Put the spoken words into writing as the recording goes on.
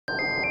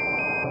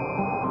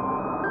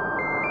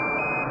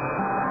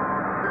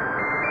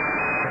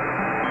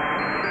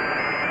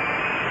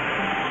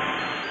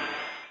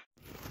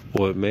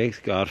What makes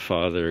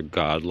Godfather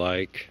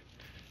godlike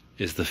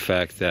is the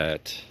fact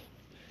that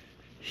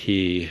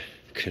he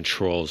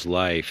controls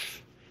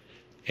life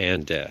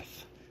and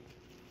death.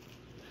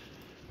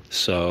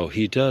 So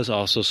he does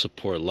also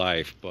support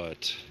life,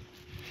 but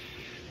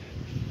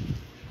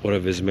one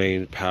of his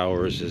main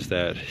powers is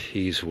that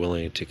he's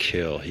willing to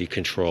kill. He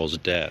controls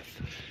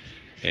death.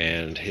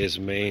 And his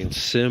main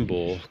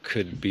symbol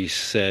could be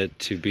said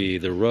to be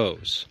the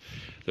rose.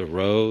 The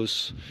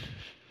rose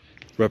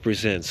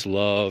represents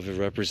love. It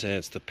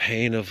represents the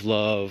pain of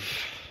love,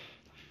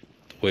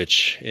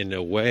 which in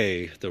a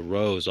way, the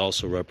rose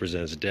also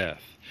represents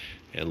death.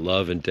 And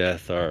love and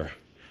death are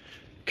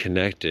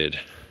connected,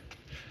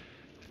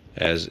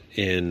 as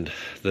in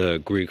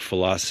the Greek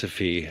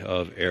philosophy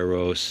of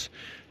Eros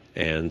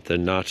and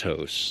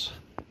Thanatos,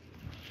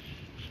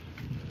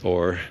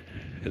 or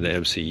in the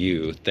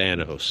MCU,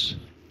 Thanos.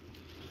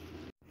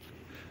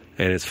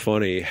 And it's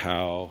funny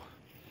how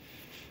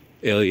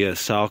Ilya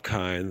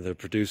Salkind, the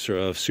producer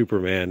of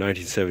Superman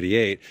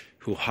 1978,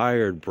 who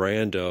hired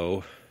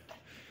Brando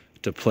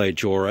to play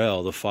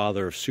Jor-El, the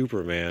father of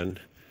Superman,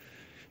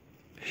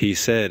 he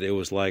said it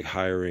was like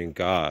hiring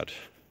God.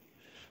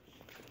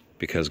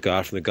 Because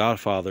God from The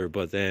Godfather,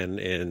 but then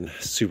in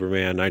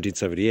Superman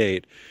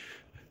 1978,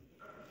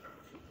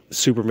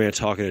 Superman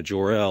talking to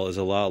Jor-El is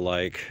a lot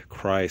like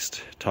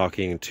Christ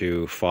talking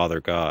to Father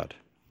God.